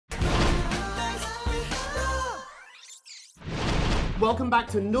Welcome back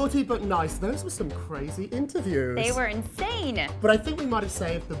to Naughty But Nice. Those were some crazy interviews. They were insane. But I think we might have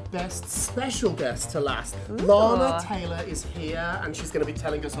saved the best special guest to last. Lana Tailor is here and she's going to be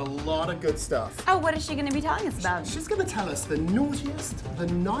telling us a lot of good stuff. Oh, what is she going to be telling us about? She's going to tell us the naughtiest, the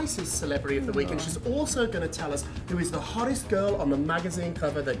nicest celebrity of the week, and she's also going to tell us who is the hottest girl on the magazine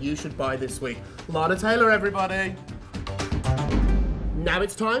cover that you should buy this week. Lana Tailor, everybody. Now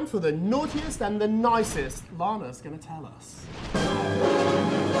it's time for the naughtiest and the nicest. Lana's going to tell us.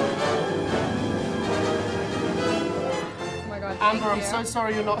 Amber, I'm so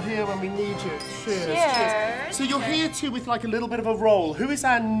sorry you're not here when we need you. Cheers. Cheers. So you're here too with like a little bit of a role. Who is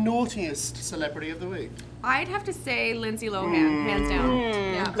our naughtiest celebrity of the week? I'd have to say Lindsay Lohan, hands down.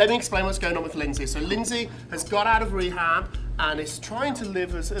 Yeah. Let me explain what's going on with Lindsay. So Lindsay has got out of rehab and is trying to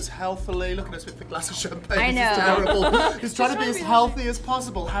live as healthily. Look at us with the glass of champagne. I know. This is terrible. She's trying to be as healthy as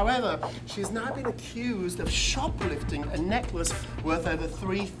possible. However, she's now been accused of shoplifting a necklace worth over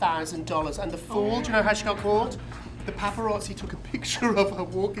 $3,000. And the fool, do you know how she got caught? The paparazzi took a picture of her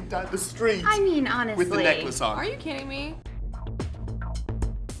walking down the street. I mean, honestly. With the necklace on. Are you kidding me?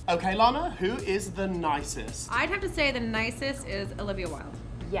 Okay, Lana, who is the nicest? I'd have to say the nicest is Olivia Wilde.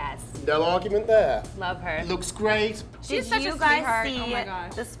 Yes. No argument there. Love her. Looks great. She's Did such you a guys sweetheart. see oh my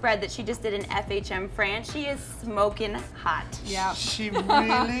gosh. the spread that she just did in FHM France? She is smoking hot. Yeah. She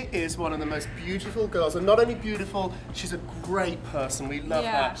really is one of the most beautiful girls. And not only beautiful, she's a great person. We love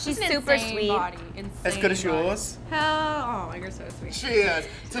her. She's an super insane sweet. Body. Insane As good as body. yours? Hell, oh, you're so sweet. She is.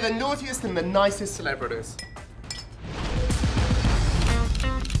 To the naughtiest and the nicest celebrities.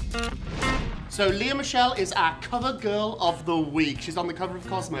 So Lea Michele is our cover girl of the week. She's on the cover of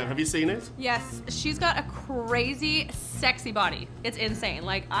Cosmo. Have you seen it? Yes, she's got a crazy, sexy body. It's insane.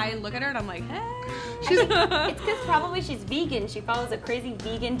 Like, I look at her and I'm like, hey. It's because probably she's vegan. She follows a crazy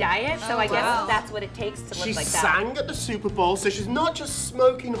vegan diet, so I guess that's what it takes to look She like that. sang at the Super Bowl, so she's not just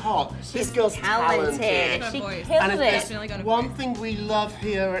smoking hot. This girl's talented. She voice. killed And if it. there's Definitely got a one voice. thing we love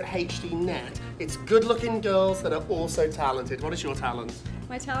here at HDNet, it's good-looking girls that are also talented. What is your talent?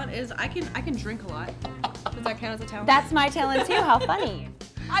 My talent is I can drink a lot. Does that count as a talent? That's my talent too. How funny.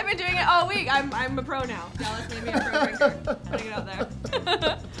 I've been doing it all week. I'm a pro now. Dallas made me a pro drinker. Putting it out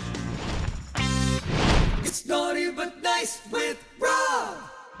there. It's Naughty But Nice with Rob.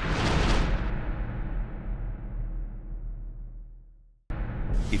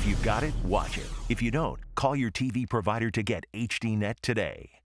 If you've got it, watch it. If you don't, call your TV provider to get HDNet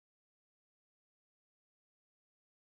today.